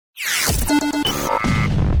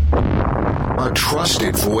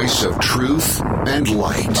trusted voice of truth and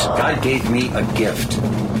light. God gave me a gift.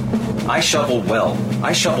 I shovel well.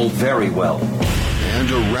 I shovel very well.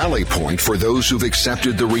 And a rally point for those who've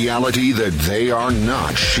accepted the reality that they are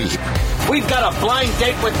not sheep. We've got a blind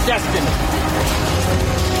date with destiny.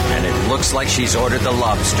 And it looks like she's ordered the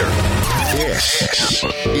lobster. This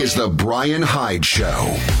is the Bryan Hyde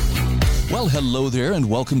Show. Well, hello there, and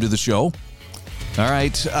welcome to the show. All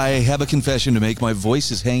right, I have a confession to make. My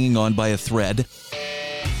voice is hanging on by a thread.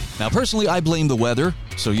 Now, personally, I blame the weather.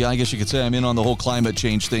 So, yeah, I guess you could say I'm in on the whole climate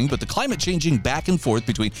change thing. But the climate changing back and forth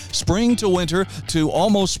between spring to winter to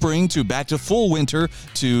almost spring to back to full winter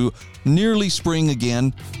to nearly spring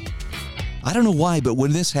again. I don't know why, but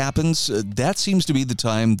when this happens, that seems to be the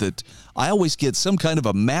time that I always get some kind of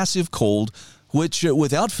a massive cold, which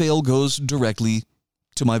without fail goes directly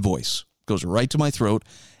to my voice, goes right to my throat.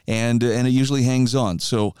 And it usually hangs on.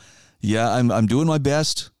 So, yeah, I'm doing my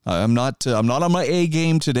best. I'm not on my A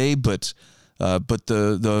game today, but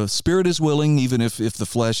the spirit is willing, even if the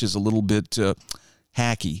flesh is a little bit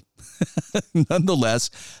hacky. Nonetheless,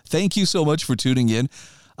 thank you so much for tuning in.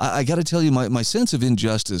 I got to tell you, my sense of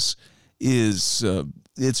injustice is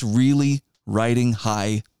it's really riding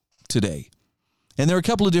high today, and there are a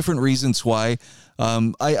couple of different reasons why.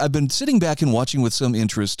 I've been sitting back and watching with some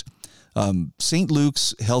interest. St.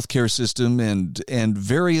 Luke's healthcare system and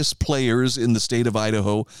various players in the state of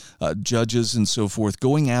Idaho, judges and so forth,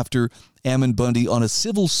 going after Ammon Bundy on a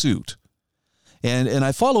civil suit. And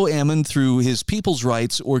I follow Ammon through his People's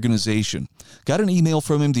Rights organization. Got an email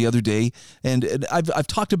from him the other day, and I've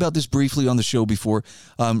talked about this briefly on the show before.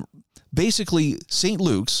 Basically, St.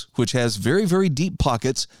 Luke's, which has very, very deep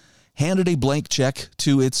pockets, handed a blank check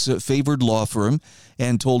to its favored law firm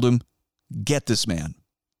and told him, get this man.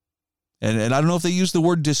 And I don't know if they use the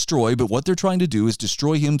word destroy, but what they're trying to do is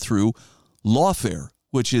destroy him through lawfare,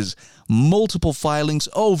 which is multiple filings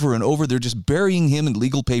over and over. They're just burying him in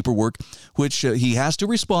legal paperwork, which he has to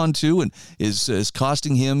respond to and is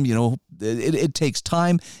costing him, it takes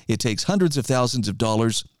time. It takes hundreds of thousands of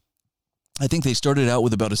dollars. I think they started out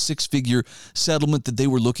with about a six-figure settlement that they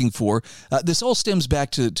were looking for. This all stems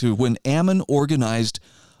back to when Ammon organized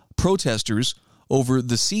protesters over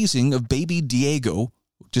the seizing of baby Diego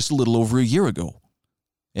just a little over a year ago.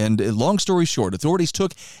 And long story short, authorities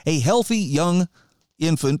took a healthy young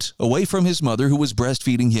infant away from his mother who was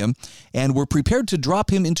breastfeeding him and were prepared to drop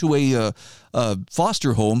him into a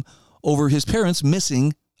foster home over his parents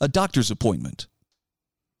missing a doctor's appointment.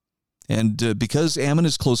 And because Ammon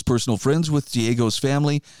is close personal friends with Diego's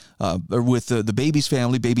family, or with the baby's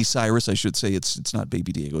family, baby Cyrus, I should say, it's not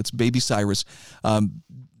baby Diego, it's baby Cyrus.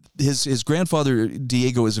 His grandfather,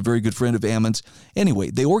 Diego, is a very good friend of Ammon's.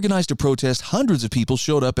 Anyway, they organized a protest. Hundreds of people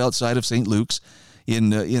showed up outside of St. Luke's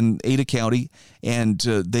in Ada County, and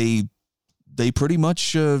they pretty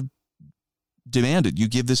much demanded you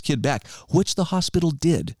give this kid back, which the hospital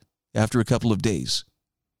did after a couple of days.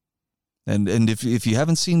 And if you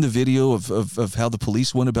haven't seen the video of how the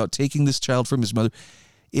police went about taking this child from his mother,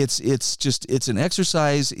 it's an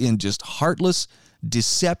exercise in just heartless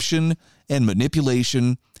deception and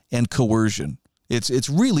manipulation and coercion. It's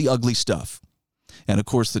really ugly stuff. And of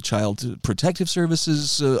course, the Child Protective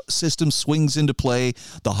Services system swings into play.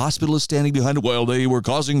 The hospital is standing behind it. Well, they were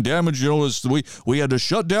causing damage. We had to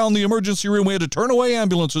shut down the emergency room. We had to turn away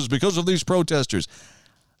ambulances because of these protesters.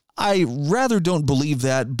 I rather don't believe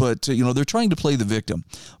that, but they're trying to play the victim.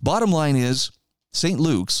 Bottom line is, St.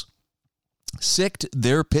 Luke's sicked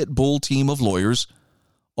their pit bull team of lawyers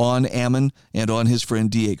on Ammon and on his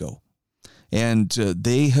friend Diego. And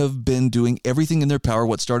they have been doing everything in their power.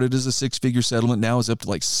 What started as a six-figure settlement now is up to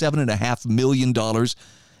like $7.5 million.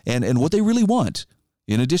 And what they really want,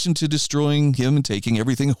 in addition to destroying him and taking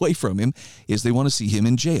everything away from him, is they want to see him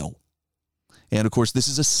in jail. And, of course, this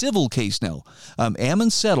is a civil case now. Ammon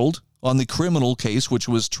settled on the criminal case, which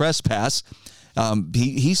was trespass.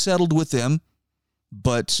 He settled with them,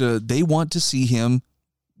 but they want to see him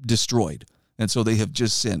destroyed. And so they have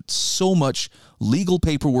just sent so much legal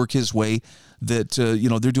paperwork his way that,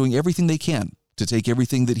 they're doing everything they can to take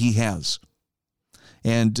everything that he has.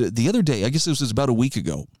 And the other day, I guess this was about a week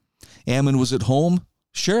ago, Ammon was at home.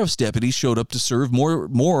 Sheriff's deputies showed up to serve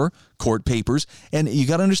more court papers. And you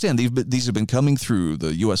got to understand, these have been coming through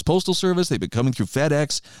the U.S. Postal Service. They've been coming through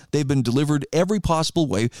FedEx. They've been delivered every possible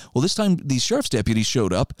way. Well, this time, these sheriff's deputies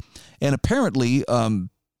showed up. And apparently,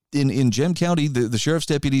 in Gem County, the sheriff's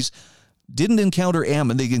deputies didn't encounter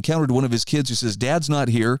Ammon. They encountered one of his kids who says, Dad's not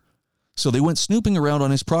here. So they went snooping around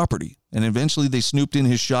on his property, and eventually they snooped in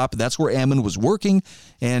his shop. That's where Ammon was working,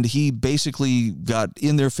 and he basically got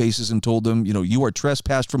in their faces and told them, you are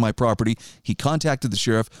trespassed from my property. He contacted the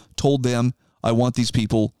sheriff, told them, I want these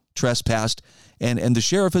people trespassed. And the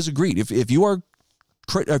sheriff has agreed. If you're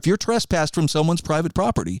trespassed from someone's private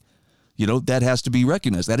property, that has to be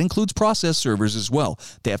recognized. That includes process servers as well.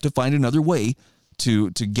 They have to find another way to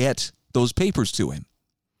get those papers to him.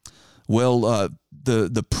 Well,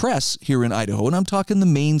 the press here in Idaho, and I'm talking the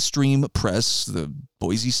mainstream press, the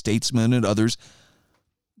Boise Statesman and others,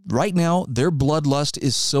 right now their bloodlust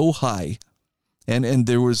is so high. And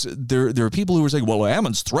there are people who were saying, well,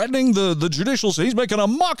 Ammon's threatening the judicial system. He's making a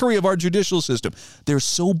mockery of our judicial system. They're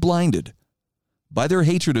so blinded by their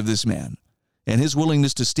hatred of this man and his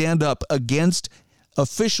willingness to stand up against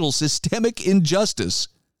official systemic injustice.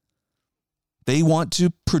 They want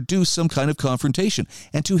to produce some kind of confrontation.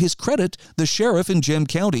 And to his credit, the sheriff in Gem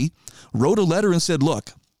County wrote a letter and said,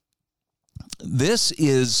 look, this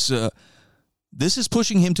is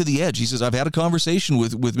pushing him to the edge. He says, I've had a conversation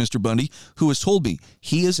with Mr. Bundy, who has told me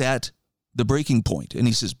he is at the breaking point. And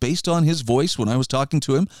he says, based on his voice when I was talking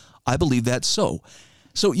to him, I believe that's so.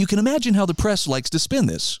 So you can imagine how the press likes to spin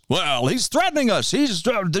this. Well, he's threatening us. He's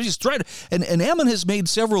threatening. And Ammon has made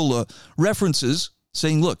several references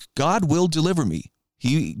saying, look, God will deliver me.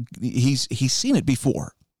 He's seen it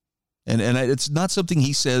before. And it's not something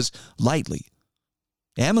he says lightly.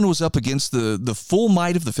 Ammon was up against the full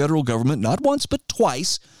might of the federal government, not once but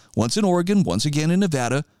twice, once in Oregon, once again in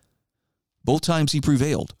Nevada. Both times he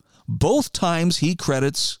prevailed. Both times he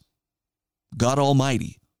credits God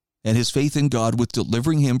Almighty and his faith in God with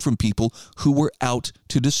delivering him from people who were out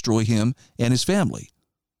to destroy him and his family.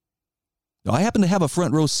 Now, I happen to have a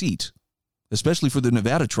front row seat, especially for the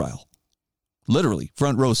Nevada trial. Literally,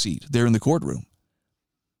 front row seat there in the courtroom.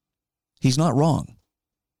 He's not wrong.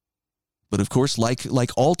 But of course,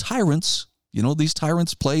 like all tyrants, these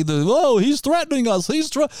tyrants play he's threatening us.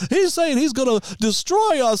 He's saying he's going to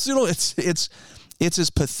destroy us. It's as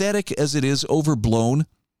pathetic as it is overblown.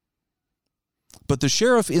 But the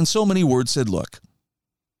sheriff, in so many words, said, look,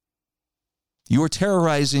 you are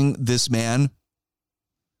terrorizing this man.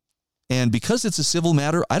 And because it's a civil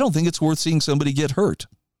matter, I don't think it's worth seeing somebody get hurt.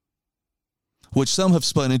 Which some have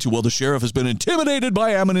spun into, well, the sheriff has been intimidated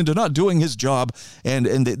by Ammon into not doing his job. And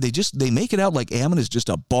they make it out like Ammon is just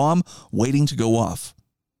a bomb waiting to go off.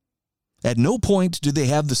 At no point do they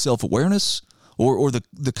have the self-awareness or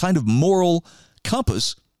the kind of moral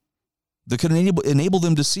compass that can enable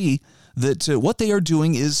them to see that what they are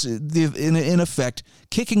doing is, in effect,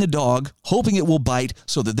 kicking a dog, hoping it will bite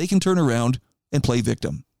so that they can turn around and play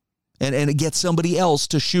victim. And get somebody else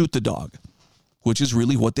to shoot the dog, which is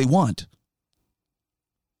really what they want.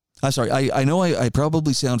 I'm sorry, I know I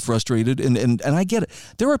probably sound frustrated, and I get it.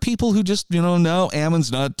 There are people who just, no,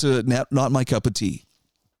 Ammon's not my cup of tea.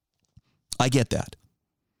 I get that.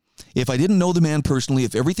 If I didn't know the man personally,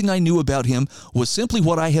 if everything I knew about him was simply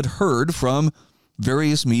what I had heard from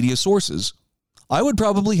various media sources, I would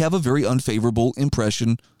probably have a very unfavorable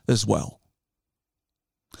impression as well.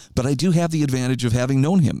 But I do have the advantage of having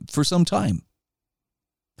known him for some time,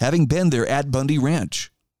 having been there at Bundy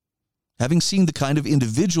Ranch, having seen the kind of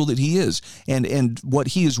individual that he is and what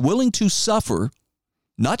he is willing to suffer,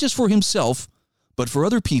 not just for himself, but for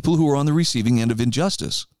other people who are on the receiving end of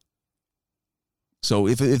injustice. So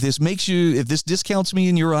if this discounts me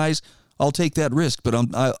in your eyes, I'll take that risk. But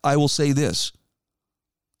I will say this.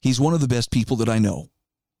 He's one of the best people that I know.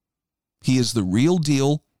 He is the real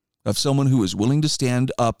deal of someone who is willing to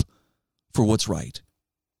stand up for what's right.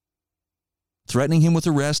 Threatening him with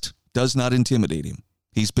arrest does not intimidate him.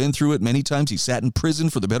 He's been through it many times. He sat in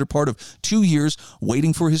prison for the better part of 2 years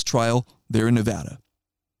waiting for his trial there in Nevada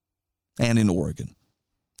and in Oregon.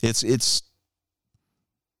 It's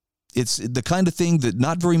the kind of thing that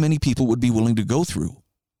not very many people would be willing to go through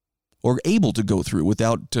or able to go through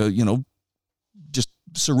without, just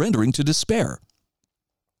surrendering to despair.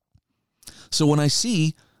 So when I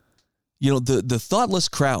see, the thoughtless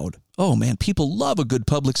crowd, oh man, people love a good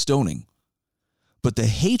public stoning. But the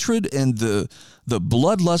hatred and the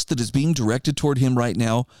bloodlust that is being directed toward him right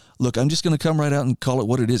now, look, I'm just going to come right out and call it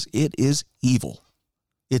what it is. It is evil.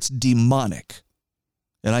 It's demonic.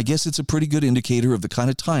 And I guess it's a pretty good indicator of the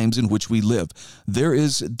kind of times in which we live. There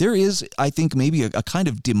is, I think, maybe a kind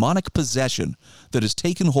of demonic possession that has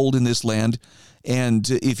taken hold in this land. And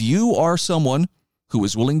if you are someone who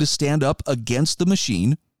is willing to stand up against the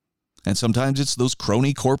machine, and sometimes it's those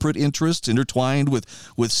crony corporate interests intertwined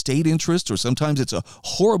with state interests, or sometimes it's a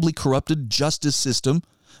horribly corrupted justice system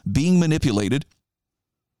being manipulated,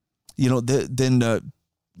 then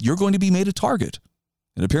you're going to be made a target.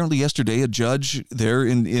 And apparently yesterday, a judge there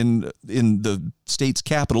in the state's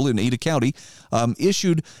capital in Ada County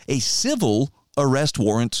issued a civil arrest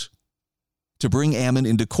warrant to bring Ammon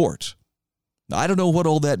into court. I don't know what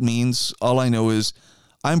all that means. All I know is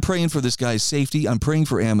I'm praying for this guy's safety. I'm praying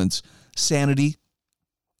for Ammon's sanity.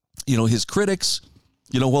 His critics,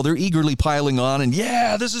 while they're eagerly piling on and,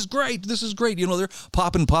 yeah, this is great. This is great. They're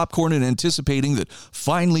popping popcorn and anticipating that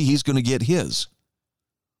finally he's going to get his.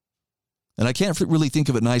 And I can't really think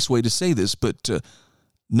of a nice way to say this, but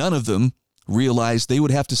none of them realized they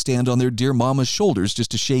would have to stand on their dear mama's shoulders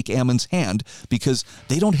just to shake Ammon's hand because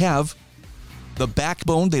they don't have the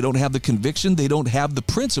backbone, they don't have the conviction, they don't have the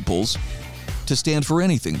principles to stand for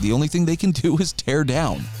anything. The only thing they can do is tear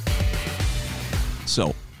down.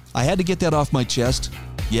 So, I had to get that off my chest.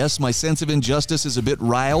 Yes, my sense of injustice is a bit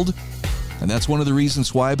riled, and that's one of the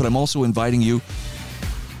reasons why, but I'm also inviting you,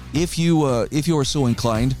 if you are so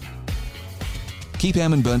inclined, keep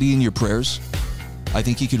Ammon Bundy in your prayers. I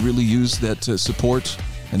think he could really use that support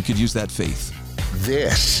and could use that faith.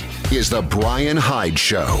 This is the Bryan Hyde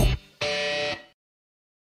Show.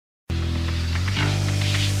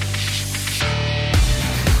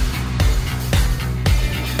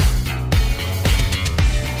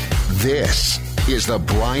 This is the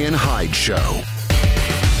Bryan Hyde Show.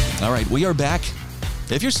 All right, we are back.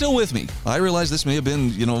 If you're still with me, I realize this may have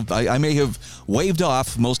been, I may have waved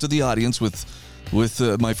off most of the audience with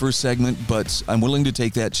my first segment, but I'm willing to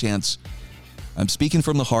take that chance. I'm speaking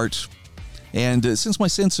from the heart, and since my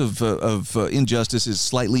sense of injustice is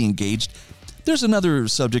slightly engaged, there's another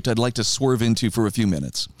subject I'd like to swerve into for a few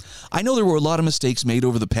minutes. I know there were a lot of mistakes made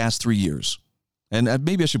over the past 3 years, and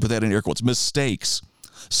maybe I should put that in air quotes, mistakes.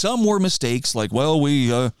 Some were mistakes, like, well,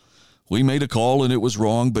 we made a call and it was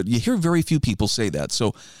wrong, but you hear very few people say that.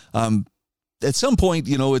 So at some point,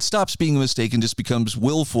 it stops being a mistake and just becomes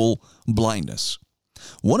willful blindness.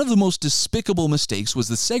 One of the most despicable mistakes was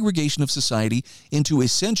the segregation of society into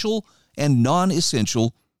essential and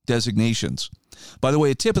non-essential designations. By the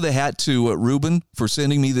way, a tip of the hat to Ruben for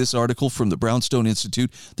sending me this article from the Brownstone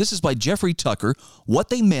Institute. This is by Jeffrey Tucker, What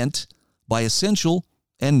They Meant by Essential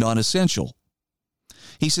and Non-Essential.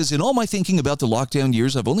 He says, in all my thinking about the lockdown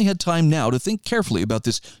years, I've only had time now to think carefully about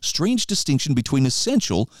this strange distinction between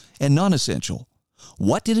essential and non-essential.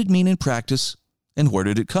 What did it mean in practice, and where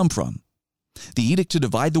did it come from? The edict to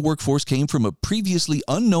divide the workforce came from a previously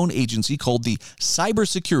unknown agency called the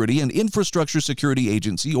Cybersecurity and Infrastructure Security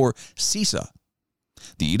Agency, or CISA.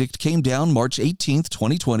 The edict came down March 18th,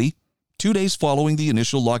 2020, 2 days following the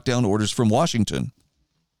initial lockdown orders from Washington.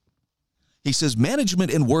 He says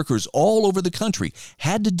management and workers all over the country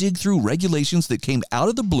had to dig through regulations that came out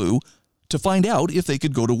of the blue to find out if they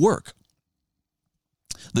could go to work.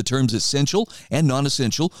 The terms essential and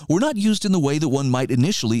non-essential were not used in the way that one might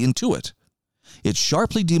initially intuit. It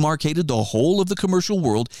sharply demarcated the whole of the commercial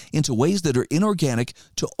world into ways that are inorganic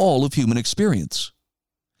to all of human experience.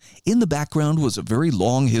 In the background was a very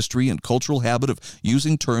long history and cultural habit of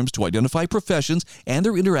using terms to identify professions and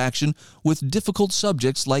their interaction with difficult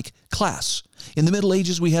subjects like class. In the Middle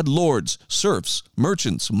Ages, we had lords, serfs,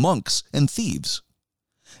 merchants, monks, and thieves.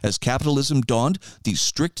 As capitalism dawned, these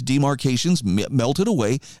strict demarcations melted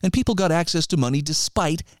away, and people got access to money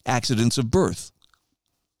despite accidents of birth.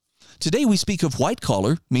 Today we speak of white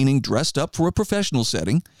collar, meaning dressed up for a professional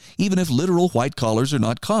setting, even if literal white collars are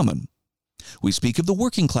not common. We speak of the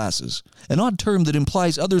working classes, an odd term that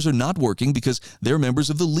implies others are not working because they're members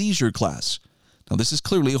of the leisure class. Now, this is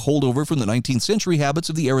clearly a holdover from the 19th century habits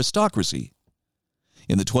of the aristocracy.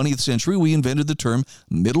 In the 20th century, we invented the term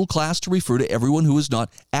middle class to refer to everyone who is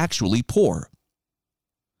not actually poor.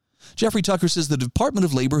 Jeffrey Tucker says the Department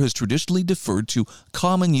of Labor has traditionally deferred to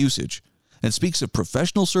common usage and speaks of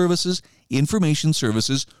professional services, information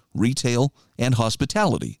services, retail, and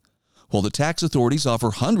hospitality, while the tax authorities offer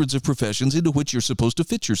hundreds of professions into which you're supposed to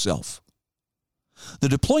fit yourself. The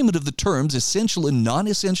deployment of the terms essential and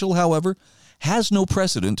non-essential, however, has no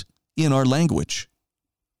precedent in our language.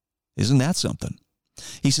 Isn't that something?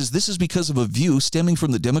 He says this is because of a view stemming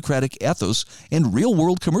from the democratic ethos and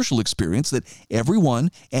real-world commercial experience that everyone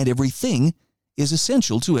and everything is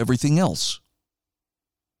essential to everything else.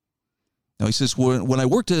 Now, he says, when I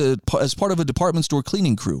worked as part of a department store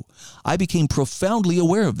cleaning crew, I became profoundly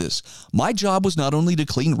aware of this. My job was not only to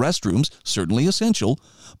clean restrooms, certainly essential,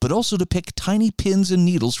 but also to pick tiny pins and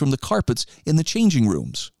needles from the carpets in the changing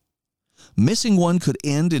rooms. Missing one could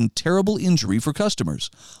end in terrible injury for customers.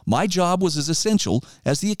 My job was as essential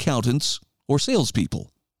as the accountants or salespeople.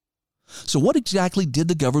 So what exactly did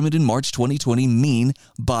the government in March 2020 mean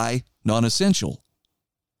by non-essential?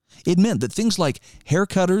 It meant that things like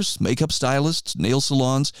haircutters, makeup stylists, nail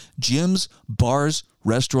salons, gyms, bars,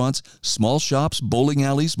 restaurants, small shops, bowling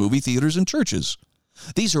alleys, movie theaters, and churches.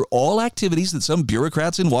 These are all activities that some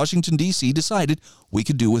bureaucrats in Washington, D.C. decided we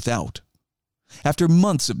could do without. After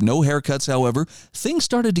months of no haircuts, however, things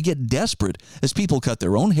started to get desperate as people cut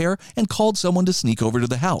their own hair and called someone to sneak over to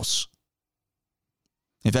the house.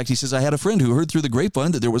 In fact, he says, I had a friend who heard through the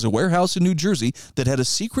grapevine that there was a warehouse in New Jersey that had a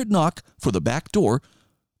secret knock for the back door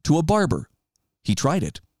to a barber. He tried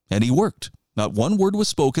it, and he worked. Not one word was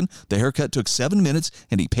spoken. The haircut took 7 minutes,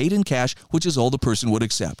 and he paid in cash, which is all the person would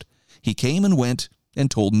accept. He came and went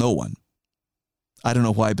and told no one. I don't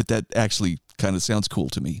know why, but that actually kind of sounds cool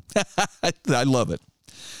to me. I love it.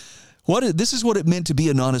 This is what it meant to be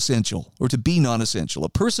a non-essential, or to be non-essential, a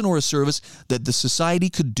person or a service that the society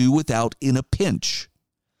could do without in a pinch.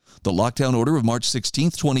 The lockdown order of March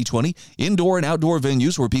 16th, 2020, indoor and outdoor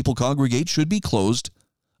venues where people congregate should be closed,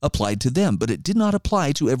 applied to them, but it did not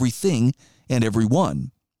apply to everything and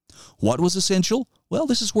everyone. What was essential? Well,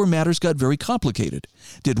 this is where matters got very complicated.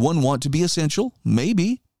 Did one want to be essential?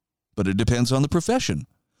 Maybe, but it depends on the profession.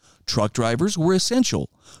 Truck drivers were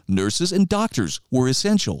essential. Nurses and doctors were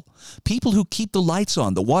essential. People who keep the lights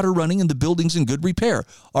on, the water running, and the buildings in good repair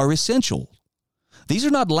are essential. These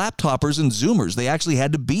are not laptoppers and Zoomers. They actually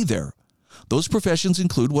had to be there. Those professions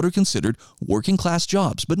include what are considered working-class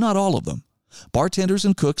jobs, but not all of them. Bartenders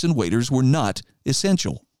and cooks and waiters were not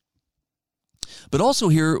essential. But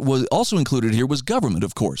also included here was government,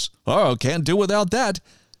 of course. Oh, can't do without that.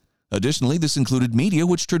 Additionally, this included media,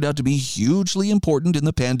 which turned out to be hugely important in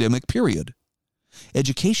the pandemic period.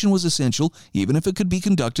 Education was essential, even if it could be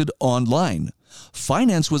conducted online.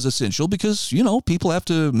 Finance was essential because, people have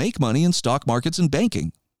to make money in stock markets and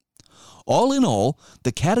banking. All in all,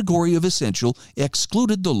 the category of essential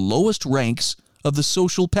excluded the lowest ranks of the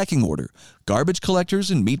social pecking order, garbage collectors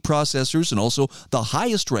and meat processors, and also the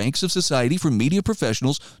highest ranks of society from media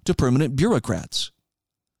professionals to permanent bureaucrats.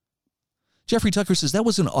 Jeffrey Tucker says that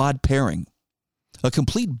was an odd pairing, a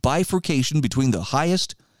complete bifurcation between the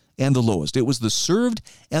highest and the lowest. It was the served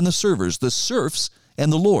and the servers, the serfs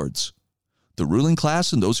and the lords, the ruling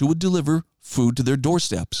class and those who would deliver food to their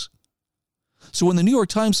doorsteps. So when the New York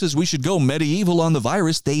Times says we should go medieval on the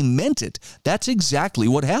virus, they meant it. That's exactly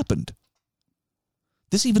what happened.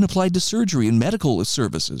 This even applied to surgery and medical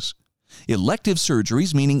services. Elective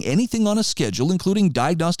surgeries, meaning anything on a schedule, including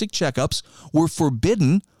diagnostic checkups, were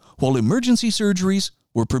forbidden, while emergency surgeries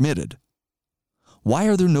were permitted. Why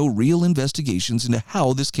are there no real investigations into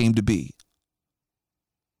how this came to be?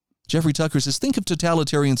 Jeffrey Tucker says, think of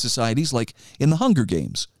totalitarian societies like in the Hunger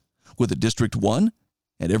Games, with a District 1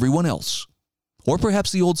 and everyone else. Or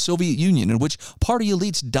perhaps the old Soviet Union, in which party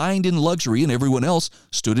elites dined in luxury and everyone else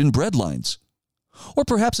stood in bread lines. Or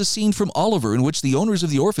perhaps a scene from Oliver in which the owners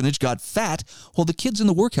of the orphanage got fat while the kids in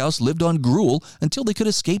the workhouse lived on gruel until they could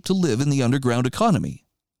escape to live in the underground economy.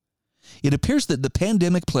 It appears that the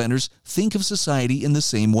pandemic planners think of society in the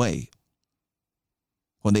same way.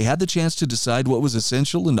 When they had the chance to decide what was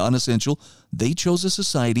essential and non-essential, they chose a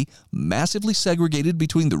society massively segregated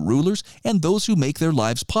between the rulers and those who make their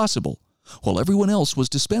lives possible, while everyone else was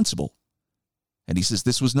dispensable. And he says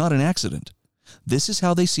this was not an accident. This is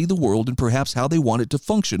how they see the world and perhaps how they want it to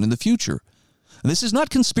function in the future. And this is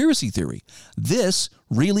not conspiracy theory. This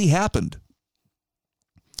really happened.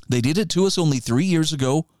 They did it to us only 3 years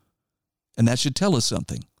ago, and that should tell us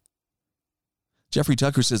something. Jeffrey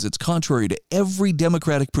Tucker says it's contrary to every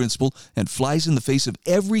democratic principle and flies in the face of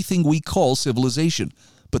everything we call civilization,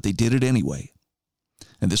 but they did it anyway.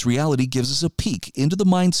 And this reality gives us a peek into the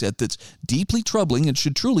mindset that's deeply troubling and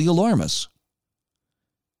should truly alarm us.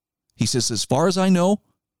 He says, as far as I know,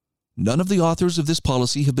 none of the authors of this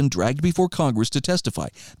policy have been dragged before Congress to testify.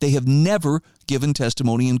 They have never given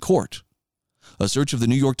testimony in court. A search of the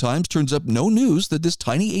New York Times turns up no news that this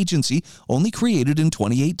tiny agency, only created in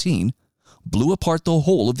 2018, blew apart the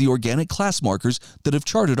whole of the organic class markers that have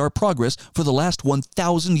charted our progress for the last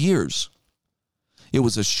 1,000 years. It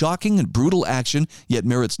was a shocking and brutal action, yet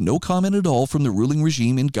merits no comment at all from the ruling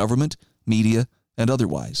regime in government, media, and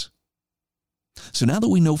otherwise. So now that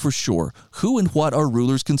we know for sure who and what our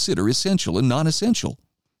rulers consider essential and non-essential,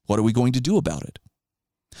 what are we going to do about it?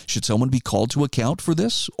 Should someone be called to account for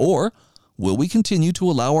this? Or will we continue to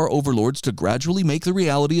allow our overlords to gradually make the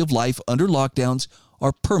reality of life under lockdowns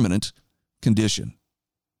our permanent condition?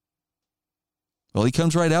 Well, he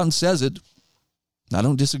comes right out and says it. I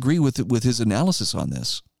don't disagree with his analysis on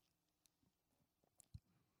this.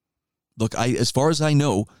 Look, as far as I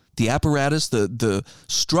know, the apparatus, the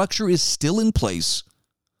structure is still in place,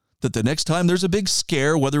 that the next time there's a big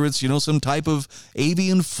scare, whether it's, some type of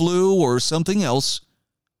avian flu or something else,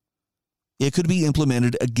 it could be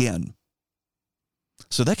implemented again.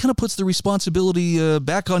 So that kind of puts the responsibility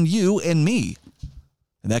back on you and me.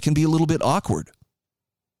 And that can be a little bit awkward.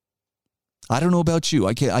 I don't know about you.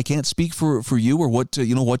 I can't speak for you or what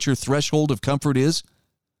your threshold of comfort is.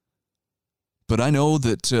 But I know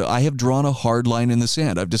that I have drawn a hard line in the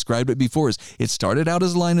sand. I've described it before as it started out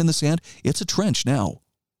as a line in the sand. It's a trench now.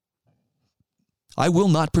 I will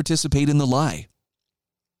not participate in the lie.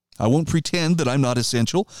 I won't pretend that I'm not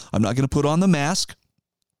essential. I'm not going to put on the mask.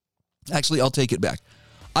 Actually, I'll take it back.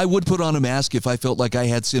 I would put on a mask if I felt like I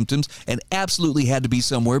had symptoms and absolutely had to be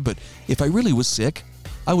somewhere, but if I really was sick,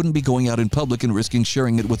 I wouldn't be going out in public and risking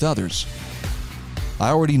sharing it with others. I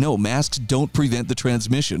already know masks don't prevent the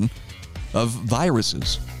transmission of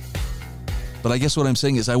viruses. But I guess what I'm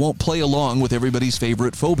saying is I won't play along with everybody's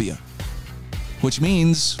favorite phobia, which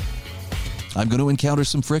means I'm going to encounter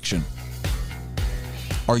some friction.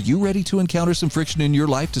 Are you ready to encounter some friction in your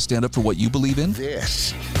life to stand up for what you believe in?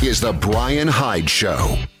 This is the Bryan Hyde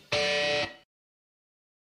Show.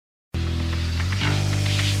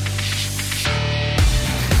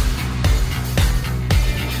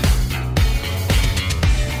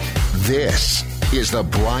 This is the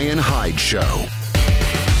Bryan Hyde Show.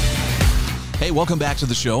 Hey, welcome back to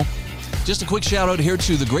the show. Just a quick shout out here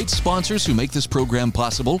to the great sponsors who make this program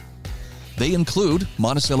possible. They include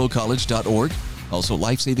MonticelloCollege.org, also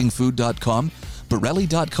LifesavingFood.com,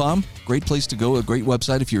 Borelli.com, great place to go, a great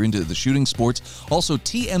website if you're into the shooting sports. Also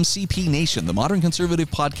TMCP Nation, the Modern Conservative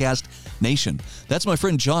Podcast Nation. That's my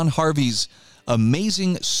friend John Harvey's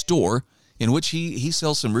amazing store in which he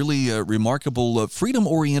sells some really remarkable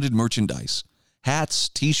freedom-oriented merchandise. Hats,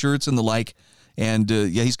 T-shirts, and the like. And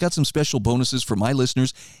he's got some special bonuses for my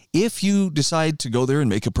listeners. If you decide to go there and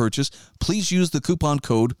make a purchase, please use the coupon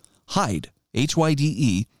code HYDE,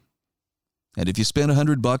 Hyde. And if you spend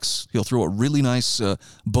 $100, he'll throw a really nice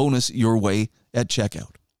bonus your way at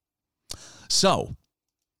checkout. So,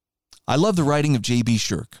 I love the writing of J.B.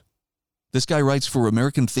 Shirk. This guy writes for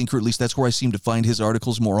American Thinker, at least that's where I seem to find his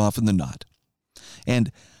articles more often than not.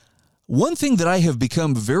 And one thing that I have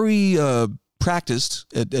become very practiced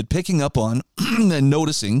at picking up on and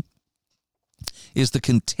noticing is the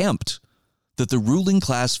contempt that the ruling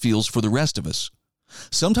class feels for the rest of us.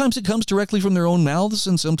 Sometimes it comes directly from their own mouths,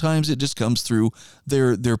 and sometimes it just comes through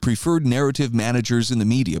their preferred narrative managers in the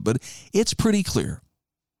media. But it's pretty clear.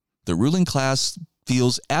 The ruling class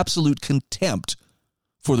feels absolute contempt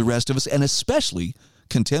for the rest of us, and especially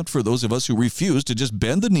contempt for those of us who refuse to just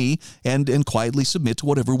bend the knee and quietly submit to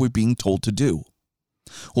whatever we're being told to do.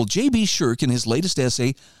 Well, J.B. Shirk, in his latest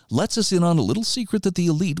essay, lets us in on a little secret that the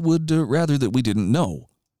elite would rather that we didn't know.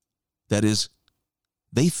 That is,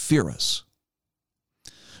 they fear us.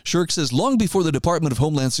 Shirk says, long before the Department of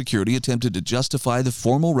Homeland Security attempted to justify the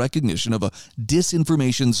formal recognition of a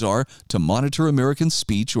disinformation czar to monitor American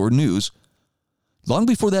speech or news, long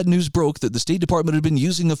before that news broke that the State Department had been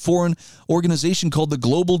using a foreign organization called the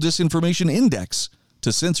Global Disinformation Index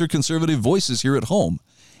to censor conservative voices here at home,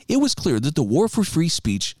 it was clear that the war for free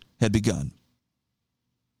speech had begun.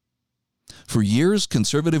 For years,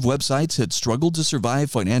 conservative websites had struggled to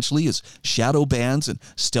survive financially as shadow bans and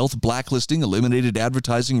stealth blacklisting eliminated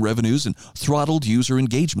advertising revenues and throttled user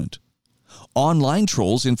engagement. Online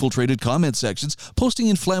trolls infiltrated comment sections, posting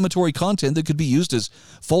inflammatory content that could be used as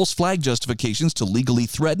false flag justifications to legally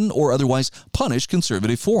threaten or otherwise punish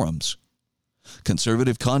conservative forums.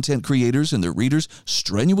 Conservative content creators and their readers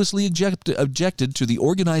strenuously objected to the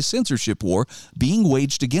organized censorship war being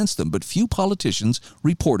waged against them, but few politicians,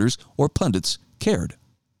 reporters, or pundits cared.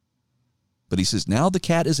 But he says now the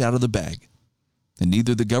cat is out of the bag, and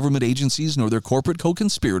neither the government agencies nor their corporate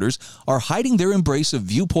co-conspirators are hiding their embrace of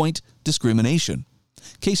viewpoint discrimination.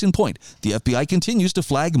 Case in point, the FBI continues to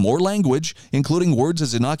flag more language, including words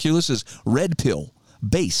as innocuous as red pill,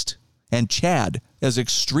 based, and Chad as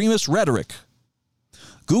extremist rhetoric.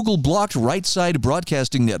 Google blocked Right Side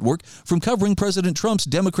Broadcasting Network from covering President Trump's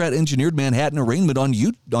Democrat-engineered Manhattan arraignment on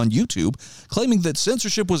YouTube, claiming that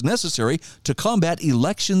censorship was necessary to combat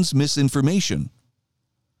elections misinformation.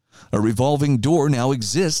 A revolving door now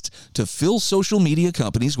exists to fill social media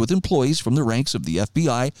companies with employees from the ranks of the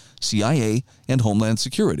FBI, CIA, and Homeland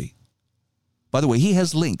Security. By the way, he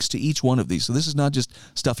has links to each one of these, so this is not just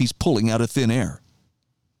stuff he's pulling out of thin air.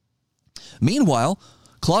 Meanwhile,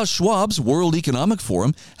 Klaus Schwab's World Economic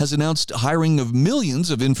Forum has announced hiring of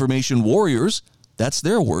millions of information warriors, that's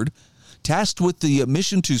their word, tasked with the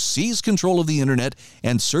mission to seize control of the internet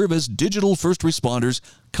and serve as digital first responders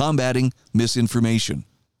combating misinformation.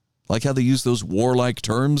 Like how they use those warlike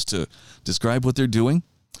terms to describe what they're doing?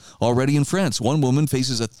 Already in France, one woman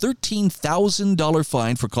faces a $13,000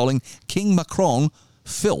 fine for calling King Macron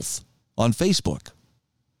filth on Facebook.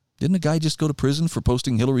 Didn't a guy just go to prison for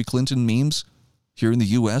posting Hillary Clinton memes here in the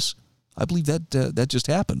U.S.? I believe that just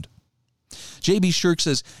happened. J.B. Shirk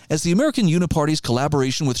says, as the American Uniparty's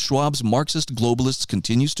collaboration with Schwab's Marxist globalists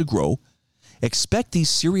continues to grow, expect these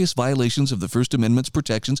serious violations of the First Amendment's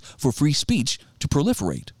protections for free speech to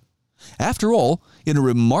proliferate. After all, in a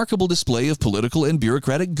remarkable display of political and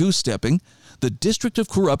bureaucratic goose-stepping, the District of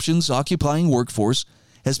Corruption's occupying workforce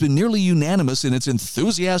has been nearly unanimous in its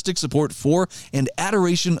enthusiastic support for and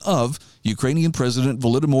adoration of Ukrainian President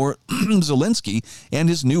Volodymyr Zelensky and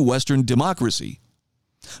his new Western democracy.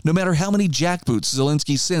 No matter how many jackboots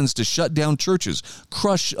Zelensky sends to shut down churches,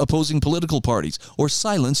 crush opposing political parties, or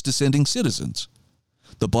silence dissenting citizens,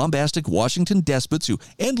 the bombastic Washington despots who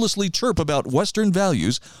endlessly chirp about Western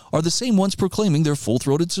values are the same ones proclaiming their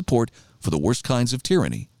full-throated support for the worst kinds of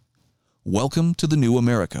tyranny. Welcome to the new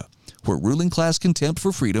America, where ruling class contempt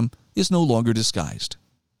for freedom is no longer disguised.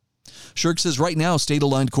 Shirk says right now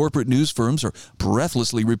state-aligned corporate news firms are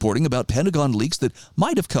breathlessly reporting about Pentagon leaks that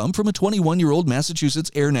might have come from a 21-year-old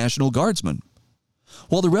Massachusetts Air National Guardsman.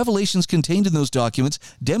 While the revelations contained in those documents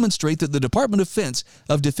demonstrate that the Department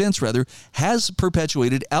of Defense has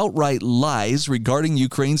perpetuated outright lies regarding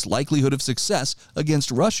Ukraine's likelihood of success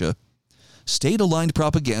against Russia, state-aligned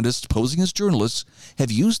propagandists posing as journalists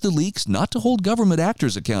have used the leaks not to hold government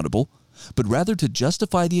actors accountable, but rather to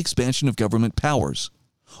justify the expansion of government powers,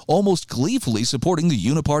 almost gleefully supporting the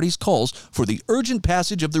Uniparty's calls for the urgent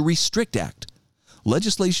passage of the Restrict Act,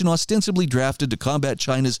 legislation ostensibly drafted to combat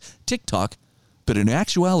China's TikTok, but in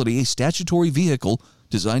actuality a statutory vehicle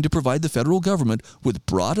designed to provide the federal government with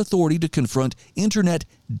broad authority to confront Internet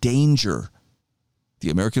danger. The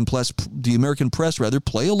American press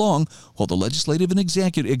play along while the legislative and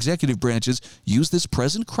executive branches use this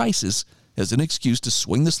present crisis as an excuse to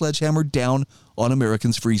swing the sledgehammer down on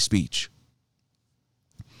Americans' free speech.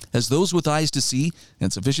 As those with eyes to see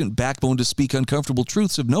and sufficient backbone to speak uncomfortable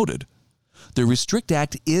truths have noted, the Restrict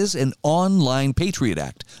Act is an online Patriot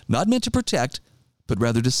Act, not meant to protect, but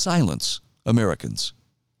rather to silence Americans.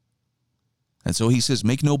 And so he says,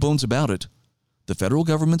 make no bones about it, the federal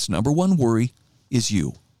government's number one worry is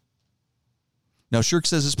you. Now, Shirk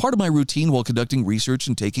says, as part of my routine while conducting research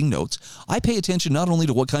and taking notes, I pay attention not only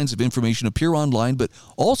to what kinds of information appear online, but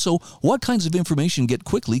also what kinds of information get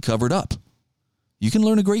quickly covered up. You can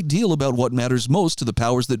learn a great deal about what matters most to the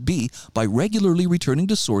powers that be by regularly returning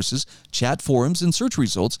to sources, chat forums, and search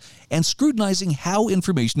results, and scrutinizing how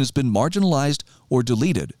information has been marginalized or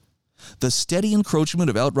deleted. The steady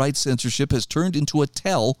encroachment of outright censorship has turned into a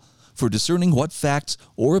tell for discerning what facts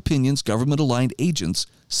or opinions government-aligned agents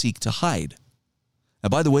seek to hide.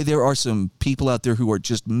 And by the way, there are some people out there who are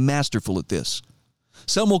just masterful at this.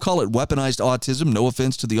 Some will call it weaponized autism, no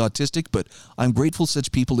offense to the autistic, but I'm grateful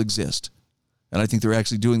such people exist. And I think they're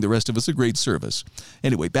actually doing the rest of us a great service.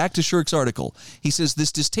 Anyway, back to Shirk's article. He says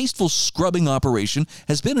this distasteful scrubbing operation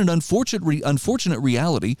has been an unfortunate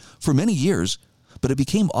reality for many years, but it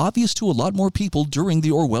became obvious to a lot more people during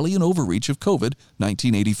the Orwellian overreach of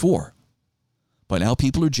COVID-1984. By now,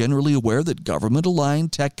 people are generally aware that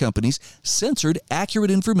government-aligned tech companies censored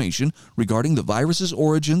accurate information regarding the virus's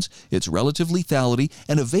origins, its relative lethality,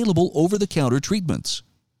 and available over-the-counter treatments.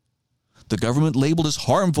 The government labeled as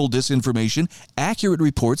harmful disinformation accurate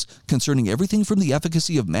reports concerning everything from the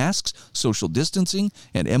efficacy of masks, social distancing,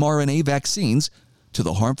 and mRNA vaccines to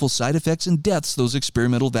the harmful side effects and deaths those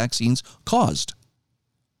experimental vaccines caused.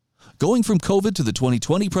 Going from COVID to the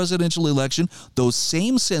 2020 presidential election, those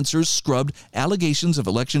same censors scrubbed allegations of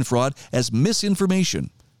election fraud as misinformation.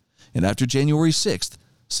 And after January 6th,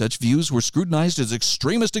 such views were scrutinized as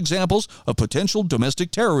extremist examples of potential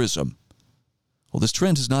domestic terrorism. Well, this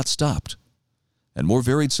trend has not stopped, and more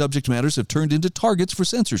varied subject matters have turned into targets for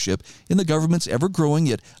censorship in the government's ever-growing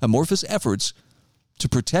yet amorphous efforts to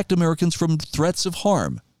protect Americans from threats of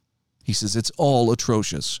harm. He says it's all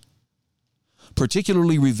atrocious.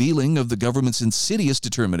 Particularly revealing of the government's insidious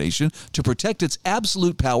determination to protect its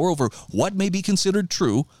absolute power over what may be considered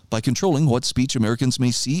true by controlling what speech Americans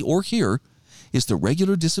may see or hear is the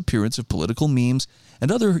regular disappearance of political memes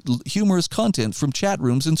and other humorous content from chat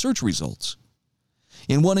rooms and search results.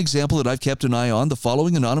 In one example that I've kept an eye on, the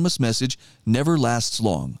following anonymous message never lasts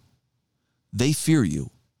long. They fear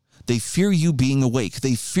you. They fear you being awake.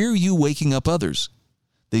 They fear you waking up others.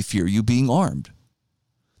 They fear you being armed.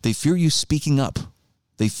 They fear you speaking up.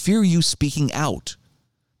 They fear you speaking out.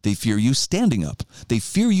 They fear you standing up. They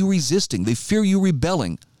fear you resisting. They fear you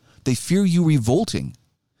rebelling. They fear you revolting.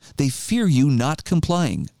 They fear you not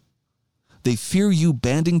complying. They fear you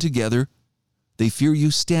banding together. They fear you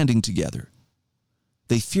standing together.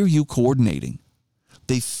 They fear you coordinating.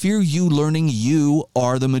 They fear you learning you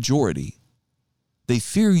are the majority. They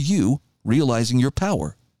fear you realizing your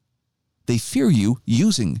power. They fear you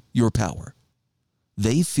using your power.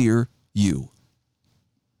 They fear you.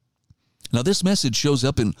 Now, this message shows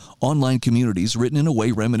up in online communities written in a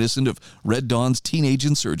way reminiscent of Red Dawn's teenage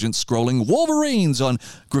insurgents scrolling Wolverines on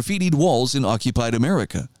graffitied walls in occupied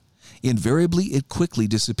America. Invariably, it quickly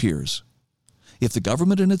disappears. If the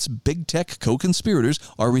government and its big tech co-conspirators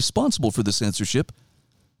are responsible for the censorship,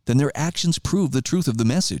 then their actions prove the truth of the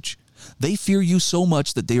message. They fear you so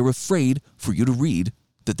much that they are afraid for you to read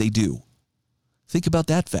that they do. Think about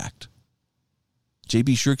that fact.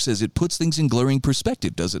 J.B. Shirk says it puts things in glaring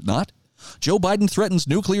perspective, does it not? Joe Biden threatens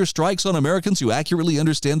nuclear strikes on Americans who accurately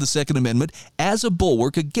understand the Second Amendment as a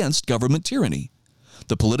bulwark against government tyranny.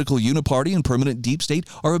 The political uniparty and permanent deep state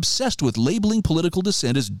are obsessed with labeling political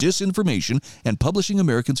dissent as disinformation and publishing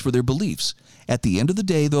Americans for their beliefs. At the end of the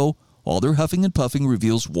day, though, all their huffing and puffing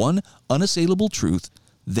reveals one unassailable truth: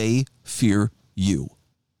 they fear you.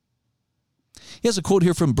 He has a quote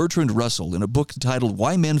here from Bertrand Russell in a book titled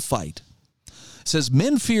Why Men Fight. It says,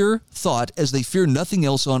 men fear thought as they fear nothing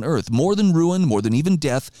else on earth. More than ruin, more than even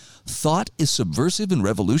death, thought is subversive and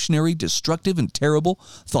revolutionary, destructive and terrible.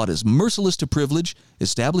 Thought is merciless to privilege,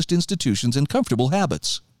 established institutions, and comfortable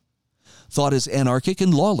habits. Thought is anarchic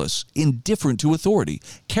and lawless, indifferent to authority,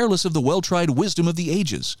 careless of the well-tried wisdom of the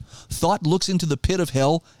ages. Thought looks into the pit of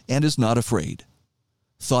hell and is not afraid.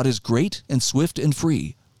 Thought is great and swift and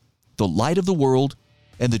free, the light of the world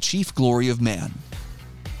and the chief glory of man.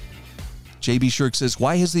 J.B. Shirk says,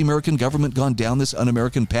 why has the American government gone down this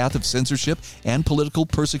un-American path of censorship and political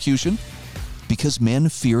persecution? Because men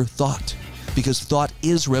fear thought. Because thought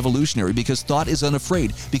is revolutionary. Because thought is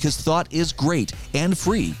unafraid. Because thought is great and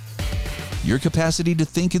free. Your capacity to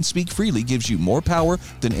think and speak freely gives you more power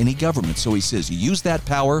than any government. So he says, use that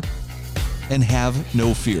power and have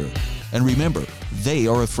no fear. And remember, they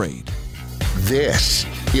are afraid. This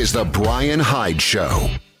is the Bryan Hyde Show.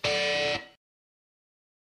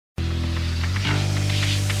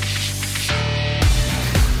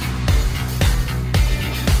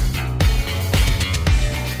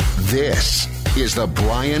 This is the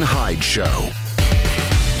Bryan Hyde Show.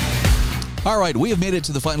 All right, we have made it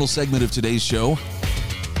to the final segment of today's show.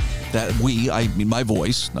 I mean my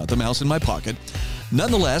voice, not the mouse in my pocket.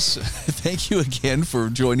 Nonetheless, thank you again for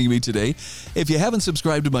joining me today. If you haven't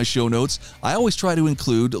subscribed to my show notes, I always try to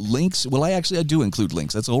include links. Well, I do include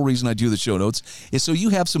links. That's the whole reason I do the show notes, is so you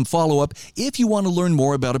have some follow-up. If you want to learn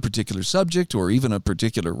more about a particular subject or even a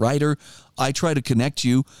particular writer, I try to connect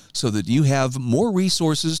you so that you have more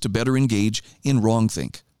resources to better engage in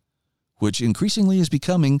wrongthink, which increasingly is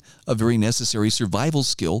becoming a very necessary survival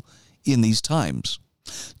skill in these times.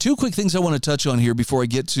 Two quick things I want to touch on here before I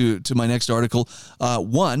get to my next article.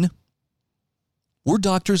 One, were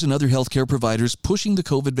doctors and other healthcare providers pushing the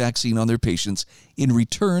COVID vaccine on their patients in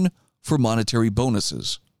return for monetary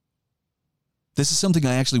bonuses? This is something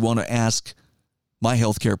I actually want to ask my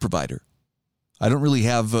healthcare provider. I don't really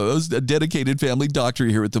have a dedicated family doctor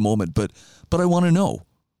here at the moment, but I want to know.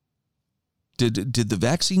 Did the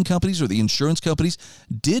vaccine companies or the insurance companies,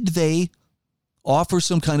 did they offer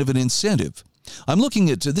some kind of an incentive? I'm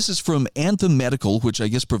looking at, this is from Anthem Medical, which I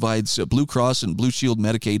guess provides Blue Cross and Blue Shield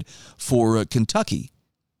Medicaid for Kentucky.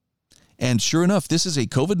 And sure enough, this is a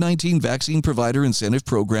COVID-19 vaccine provider incentive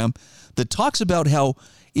program that talks about how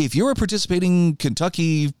if you're a participating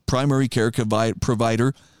Kentucky primary care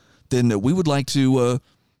provider, then we would like to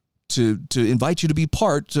invite you to be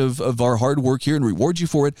part of our hard work here and reward you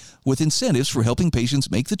for it with incentives for helping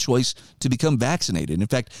patients make the choice to become vaccinated. In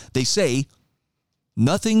fact, they say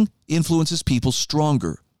nothing influences people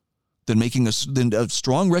stronger than making a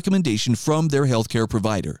strong recommendation from their healthcare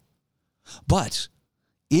provider. But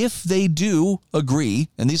if they do agree,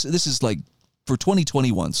 and this is like for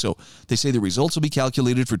 2021, so they say the results will be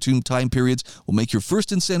calculated for 2 time periods. We'll make your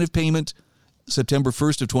first incentive payment September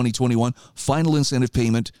 1st of 2021, final incentive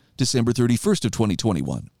payment December 31st of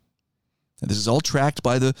 2021. And this is all tracked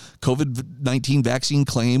by the COVID-19 vaccine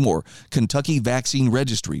claim or Kentucky Vaccine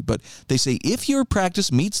Registry. But they say if your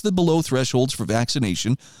practice meets the below thresholds for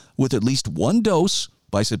vaccination with at least 1 dose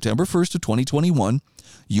by September 1st of 2021,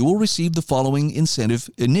 you will receive the following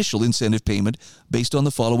initial incentive payment based on the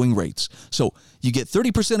following rates. So you get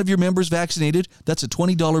 30% of your members vaccinated. That's a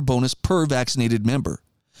 $20 bonus per vaccinated member.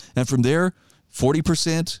 And from there,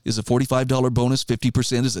 40% is a $45 bonus,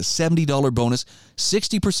 50% is a $70 bonus,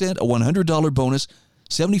 60% a $100 bonus,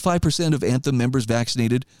 75% of Anthem members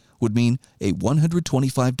vaccinated would mean a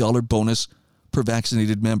 $125 bonus per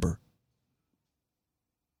vaccinated member.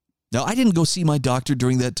 Now, I didn't go see my doctor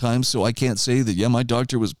during that time, so I can't say that, my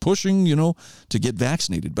doctor was pushing, to get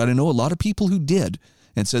vaccinated. But I know a lot of people who did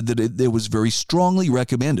and said that it was very strongly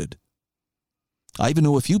recommended. I even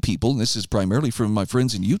know a few people, and this is primarily from my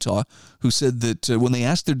friends in Utah, who said that when they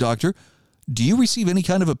asked their doctor, do you receive any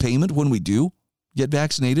kind of a payment when we do get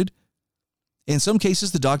vaccinated? In some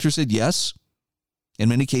cases, the doctor said yes. In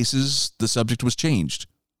many cases, the subject was changed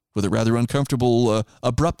with a rather uncomfortable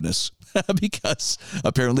abruptness because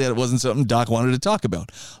apparently that wasn't something Doc wanted to talk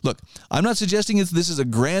about. Look, I'm not suggesting this is a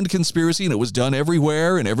grand conspiracy and it was done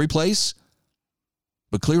everywhere and every place,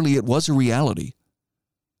 but clearly it was a reality.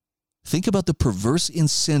 Think about the perverse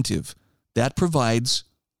incentive that provides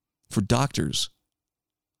for doctors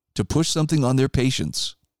to push something on their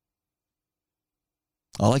patients.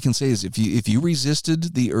 All I can say is if you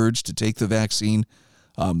resisted the urge to take the vaccine,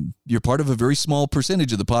 you're part of a very small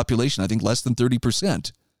percentage of the population, I think less than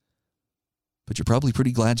 30%. But you're probably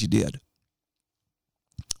pretty glad you did.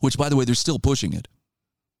 Which, by the way, they're still pushing it.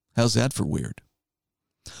 How's that for weird?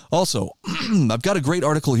 Also, I've got a great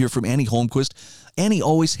article here from Annie Holmquist. Annie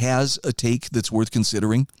always has a take that's worth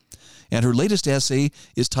considering. And her latest essay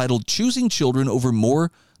is titled Choosing Children Over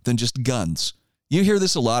More Than Just Guns. You hear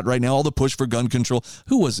this a lot right now, all the push for gun control.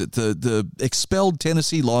 Who was it? The expelled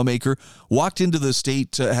Tennessee lawmaker walked into the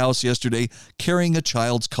state house yesterday carrying a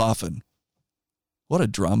child's coffin. What a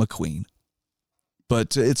drama queen.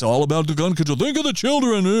 But it's all about the gun control. Think of the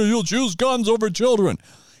children. You'll choose guns over children.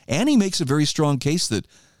 Annie makes a very strong case that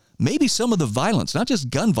maybe some of the violence, not just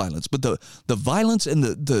gun violence, but the violence and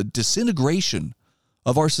the disintegration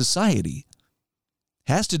of our society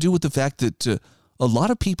has to do with the fact that a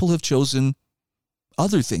lot of people have chosen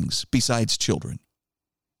other things besides children.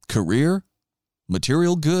 Career,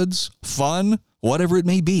 material goods, fun, whatever it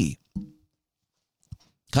may be.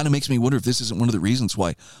 Kind of makes me wonder if this isn't one of the reasons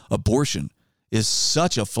why abortion is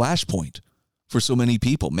such a flashpoint for so many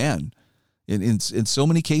people. Man, in so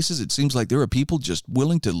many cases, it seems like there are people just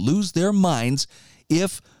willing to lose their minds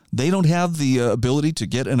if they don't have the ability to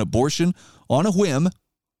get an abortion on a whim.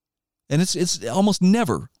 And it's almost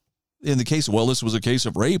never in the case of, well, this was a case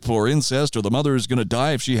of rape or incest or the mother is going to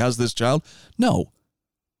die if she has this child. No.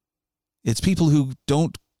 It's people who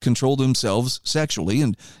don't control themselves sexually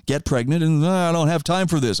and get pregnant and I don't have time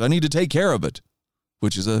for this. I need to take care of it,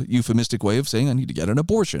 which is a euphemistic way of saying I need to get an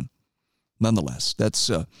abortion. Nonetheless, that's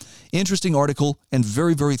an interesting article and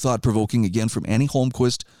very, very thought-provoking, again, from Annie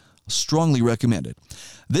Holmquist. Strongly recommended.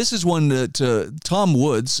 This is one that Tom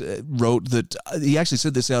Woods wrote that he actually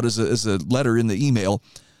sent this out as a letter in the email.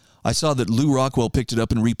 I saw that Lou Rockwell picked it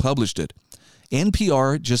up and republished it.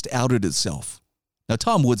 NPR just outed itself. Now,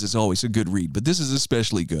 Tom Woods is always a good read, but this is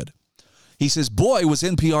especially good. He says, boy, was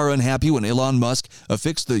NPR unhappy when Elon Musk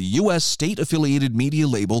affixed the U.S. state-affiliated media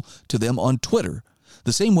label to them on Twitter,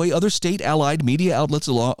 the same way other state-allied media outlets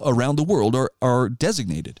around the world are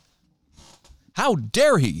designated. How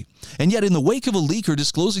dare he? And yet, in the wake of a leaker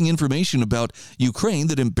disclosing information about Ukraine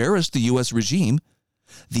that embarrassed the U.S. regime,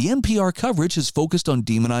 the NPR coverage has focused on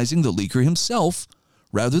demonizing the leaker himself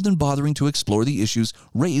rather than bothering to explore the issues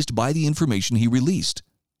raised by the information he released.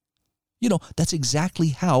 You know, that's exactly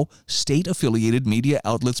how state-affiliated media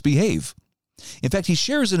outlets behave. In fact, he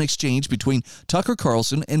shares an exchange between Tucker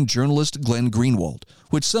Carlson and journalist Glenn Greenwald,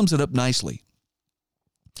 which sums it up nicely.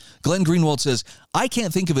 Glenn Greenwald says, I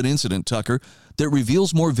can't think of an incident, Tucker, that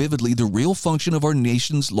reveals more vividly the real function of our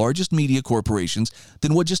nation's largest media corporations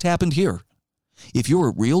than what just happened here. If you're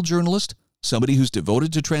a real journalist, somebody who's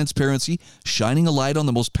devoted to transparency, shining a light on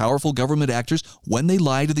the most powerful government actors when they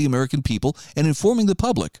lie to the American people and informing the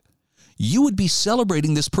public, you would be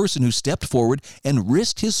celebrating this person who stepped forward and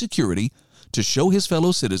risked his security to show his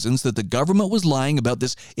fellow citizens that the government was lying about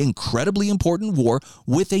this incredibly important war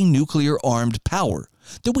with a nuclear-armed power,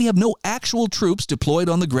 that we have no actual troops deployed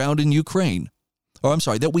on the ground in Ukraine.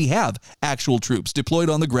 That we have actual troops deployed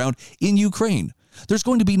on the ground in Ukraine. There's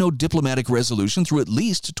going to be no diplomatic resolution through at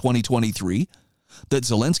least 2023, that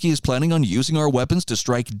Zelensky is planning on using our weapons to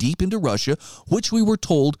strike deep into Russia, which we were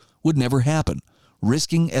told would never happen,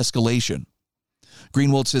 risking escalation.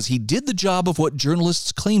 Greenwald says he did the job of what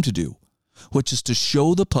journalists claim to do, which is to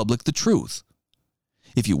show the public the truth.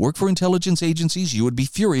 If you work for intelligence agencies, you would be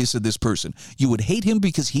furious at this person. You would hate him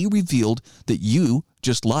because he revealed that you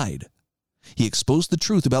just lied. He exposed the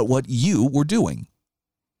truth about what you were doing.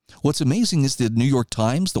 What's amazing is the New York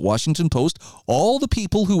Times, the Washington Post, all the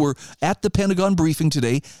people who were at the Pentagon briefing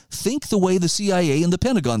today think the way the CIA and the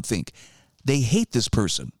Pentagon think. They hate this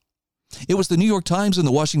person. It was the New York Times and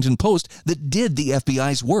the Washington Post that did the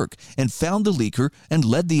FBI's work and found the leaker and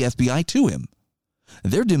led the FBI to him.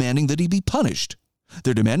 They're demanding that he be punished.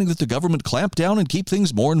 They're demanding that the government clamp down and keep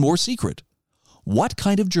things more and more secret. What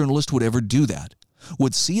kind of journalist would ever do that?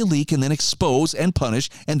 Would see a leak and then expose and punish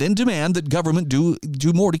and then demand that government do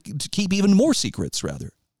more to keep even more secrets,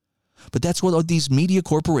 rather? But that's what these media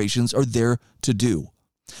corporations are there to do.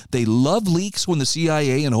 They love leaks when the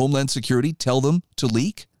CIA and Homeland Security tell them to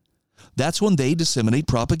leak. That's when they disseminate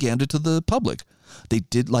propaganda to the public. They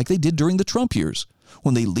did like they did during the Trump years,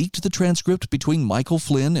 when they leaked the transcript between Michael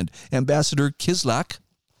Flynn and Ambassador Kislyak,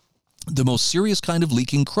 the most serious kind of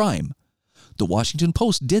leaking crime. The Washington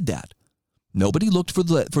Post did that. Nobody looked for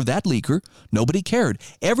that leaker. Nobody cared.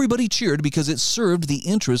 Everybody cheered because it served the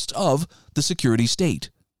interest of the security state.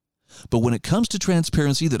 But when it comes to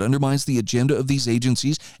transparency that undermines the agenda of these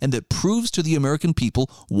agencies and that proves to the American people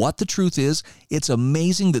what the truth is, it's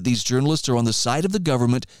amazing that these journalists are on the side of the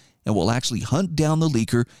government and will actually hunt down the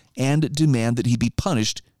leaker and demand that he be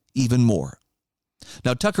punished even more.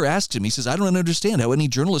 Now, Tucker asked him, he says, I don't understand how any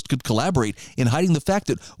journalist could collaborate in hiding the fact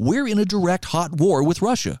that we're in a direct hot war with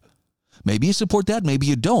Russia. Maybe you support that, maybe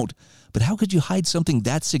you don't. But how could you hide something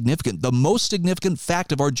that significant, the most significant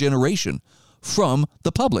fact of our generation, from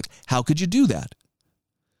the public? How could you do that?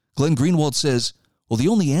 Glenn Greenwald says, well, the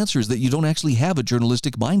only answer is that you don't actually have a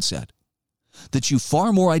journalistic mindset, that you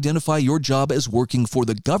far more identify your job as working for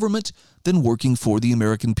the government than working for the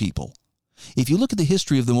American people. If you look at the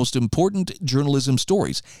history of the most important journalism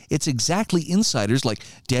stories, it's exactly insiders like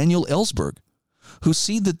Daniel Ellsberg who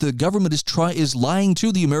see that the government is lying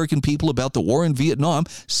to the American people about the war in Vietnam,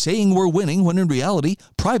 saying we're winning when in reality,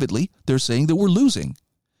 privately, they're saying that we're losing.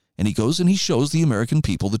 And he goes and he shows the American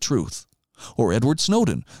people the truth. Or Edward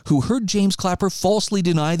Snowden, who heard James Clapper falsely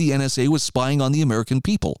deny the NSA was spying on the American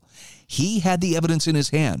people. He had the evidence in his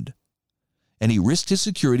hand, and he risked his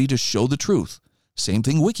security to show the truth. Same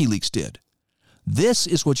thing WikiLeaks did. This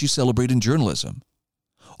is what you celebrate in journalism.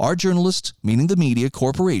 Our journalists, meaning the media,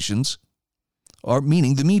 corporations,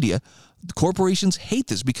 corporations hate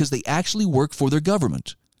this because they actually work for their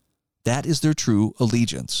government. That is their true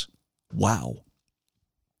allegiance. Wow.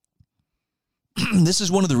 This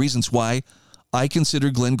is one of the reasons why I consider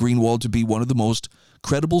Glenn Greenwald to be one of the most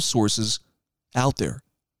credible sources out there.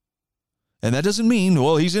 And that doesn't mean,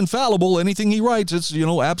 well, he's infallible. Anything he writes, it's,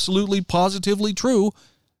 absolutely positively true.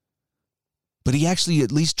 But he actually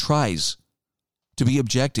at least tries to be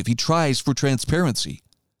objective. He tries for transparency.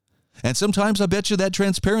 And sometimes I bet you that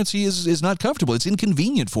transparency is not comfortable. It's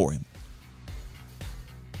inconvenient for him.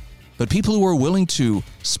 But people who are willing to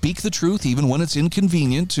speak the truth, even when it's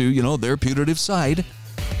inconvenient to, their putative side,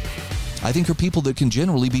 I think are people that can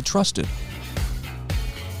generally be trusted.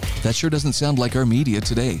 That sure doesn't sound like our media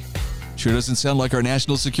today. Sure doesn't sound like our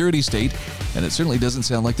national security state, and it certainly doesn't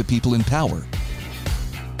sound like the people in power.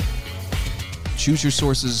 Choose your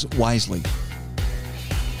sources wisely.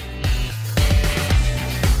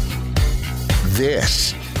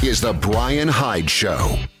 This is the Bryan Hyde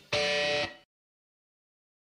Show.